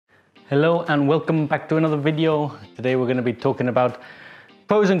Hello and welcome back to another video. Today we're going to be talking about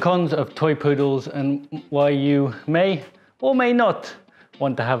pros and cons of toy poodles and why you may or may not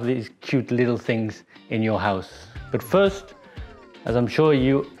want to have these cute little things in your house. But first, as I'm sure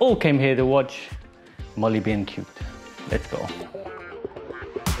you all came here to watch, Molly being cute. Let's go.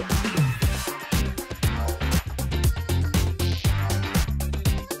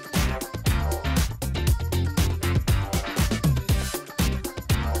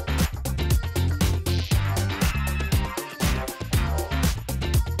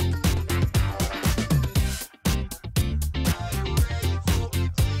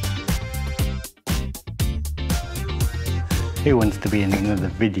 Who wants to be in another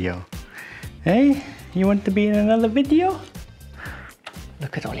video? Hey, you want to be in another video?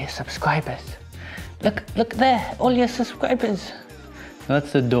 Look at all your subscribers. Look there, all your subscribers.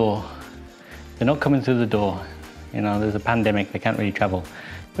 That's the door. They're not coming through the door. You know, there's a pandemic, they can't really travel.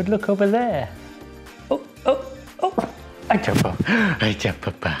 But look over there. Oh. I jump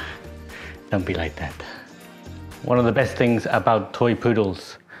up. Don't be like that. One of the best things about toy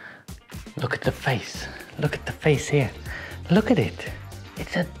poodles, look at the face. Look at the face here. Look at it.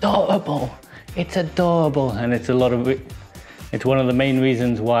 It's adorable. It's adorable, and it's one of the main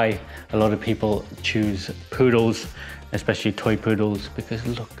reasons why a lot of people choose poodles, especially toy poodles, because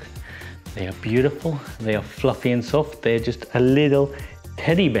look, they are beautiful, they are fluffy and soft, they're just a little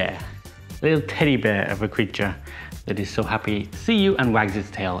teddy bear of a creature that is so happy to see you and wags its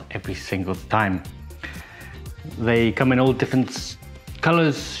tail every single time. They come in all different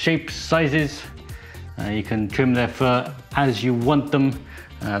colors, shapes, sizes. You can trim their fur as you want them.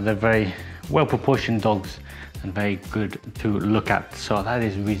 They're very well-proportioned dogs and very good to look at. So that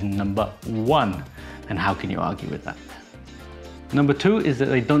is reason number one. And how can you argue with that? Number two is that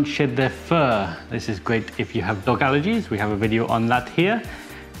they don't shed their fur. This is great if you have dog allergies. We have a video on that here.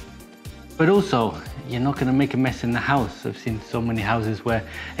 But also, you're not gonna make a mess in the house. I've seen so many houses where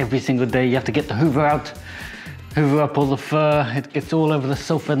every single day you have to get the hoover out, hoover up all the fur. It gets all over the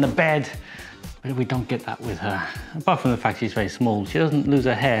sofa and the bed. But we don't get that with her. Apart from the fact she's very small, she doesn't lose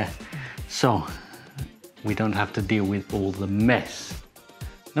her hair, so we don't have to deal with all the mess.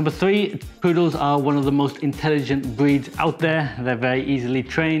 Number three, poodles are one of the most intelligent breeds out there. They're very easily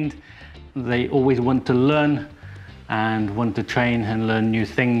trained. They always want to learn and want to train and learn new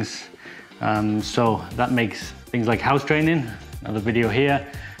things. So that makes things like house training, another video here,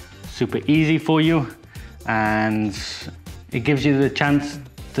 super easy for you. And it gives you the chance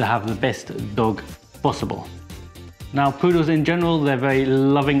to have the best dog possible. Now, poodles in general, they're very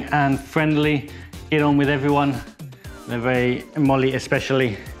loving and friendly, get on with everyone. Molly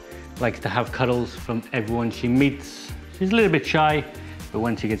especially, likes to have cuddles from everyone she meets. She's a little bit shy, but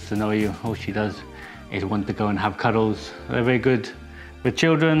when she gets to know you, all she does is want to go and have cuddles. They're very good with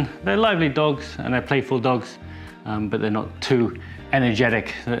children. They're lively dogs and they're playful dogs, but they're not too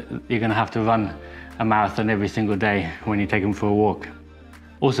energetic. You're gonna have to run a marathon every single day when you take them for a walk.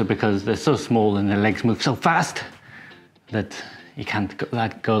 Also because they're so small and their legs move so fast that you can't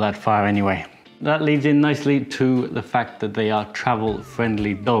go that far anyway. That leads in nicely to the fact that they are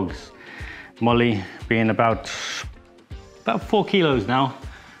travel-friendly dogs. Molly, being about 4 kilos now,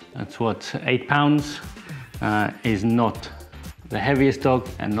 that's what, 8 pounds, is not the heaviest dog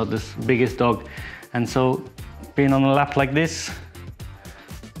and not the biggest dog. And so being on a lap like this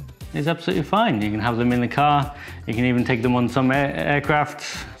is absolutely fine. You can have them in the car. You can even take them on some aircraft.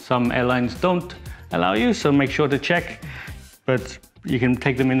 Some airlines don't allow you, so make sure to check. But you can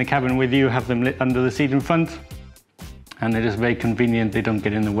take them in the cabin with you, have them lit under the seat in front. And they're just very convenient. They don't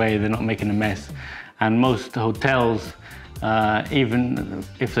get in the way. They're not making a mess. And most hotels, even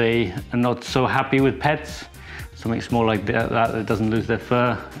if they are not so happy with pets, something small like that doesn't lose their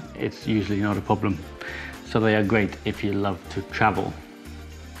fur, it's usually not a problem. So they are great if you love to travel.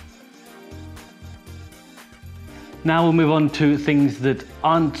 Now we'll move on to things that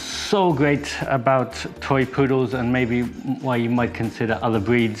aren't so great about toy poodles and maybe why you might consider other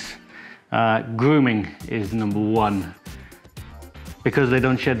breeds. Grooming is number one. Because they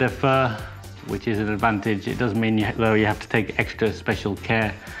don't shed their fur, which is an advantage, it does mean though you have to take extra special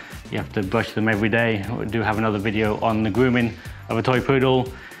care. You have to brush them every day. We do have another video on the grooming of a toy poodle.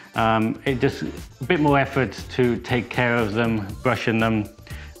 It just a bit more effort to take care of them, brushing them,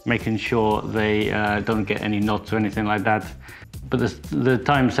 making sure they don't get any knots or anything like that. But the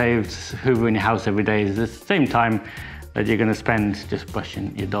time saved hoovering your house every day is the same time that you're going to spend just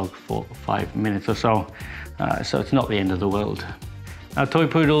brushing your dog for 5 minutes or so. So it's not the end of the world. Now, toy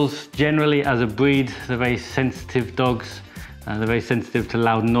poodles, generally as a breed, they're very sensitive dogs. They're very sensitive to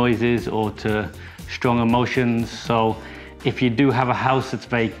loud noises or to strong emotions. So if you do have a house that's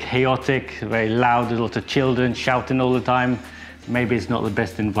very chaotic, very loud, there's lots of children shouting all the time, maybe it's not the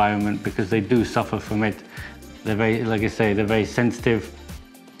best environment, because they do suffer from it. They're very, like I say, they're very sensitive,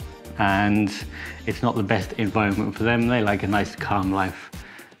 and it's not the best environment for them. They like a nice calm life,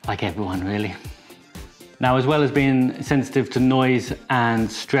 like everyone really. Now, as well as being sensitive to noise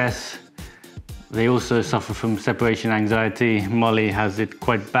and stress, they also suffer from separation anxiety. Molly has it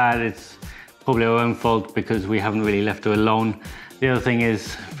quite bad. It's probably our own fault because we haven't really left her alone. The other thing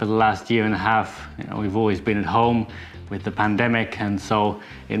is, for the last year and a half, we've always been at home with the pandemic, and so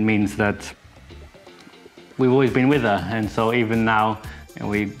it means that we've always been with her. And so even now,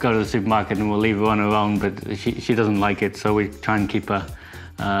 we go to the supermarket and we'll leave her on her own, but she doesn't like it, so we try and keep her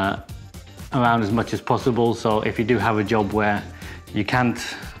around as much as possible. So if you do have a job where you can't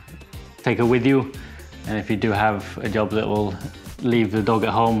take her with you, and if you do have a job that will leave the dog at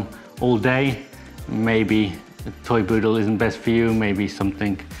home all day, maybe a toy poodle isn't best for you, maybe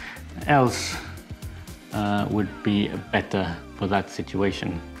something else would be better for that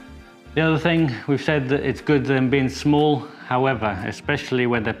situation. The other thing, we've said that it's good them being small, however, especially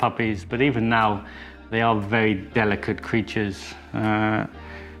when they're puppies, but even now, they are very delicate creatures.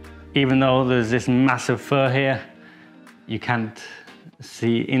 Even though there's this massive fur here, you can't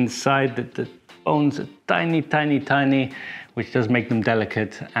see inside that the bones are tiny, tiny, tiny, which does make them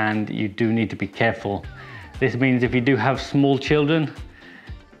delicate, and you do need to be careful. This means if you do have small children,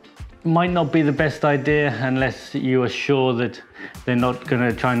 it might not be the best idea unless you are sure that they're not going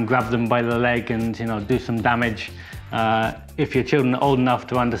to try and grab them by the leg and do some damage. If your children are old enough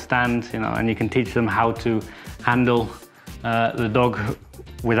to understand, and you can teach them how to handle the dog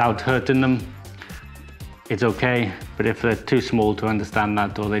without hurting them, it's okay. But if they're too small to understand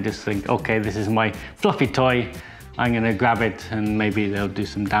that, or they just think, okay, this is my fluffy toy, I'm gonna grab it, and maybe they'll do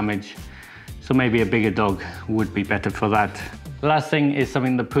some damage. So maybe a bigger dog would be better for that. The last thing is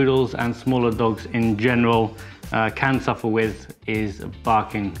something that poodles and smaller dogs in general can suffer with, is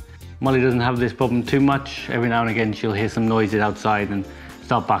barking. Molly doesn't have this problem too much. Every now and again she'll hear some noises outside and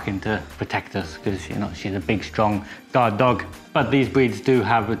start barking to protect us, because she's a big, strong guard dog. But these breeds do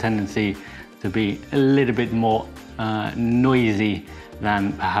have a tendency to be a little bit more noisy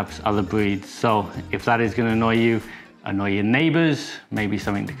than perhaps other breeds. So if that is going to annoy your neighbors, maybe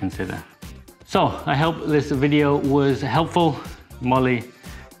something to consider. So I hope this video was helpful. Molly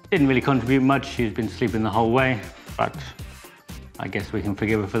didn't really contribute much. She's been sleeping the whole way, but I guess we can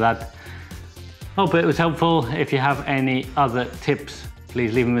forgive her for that. Hope it was helpful. If you have any other tips,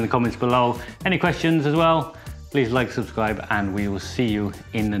 please leave them in the comments below. Any questions as well, please like, subscribe, and we will see you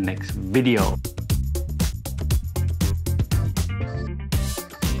in the next video.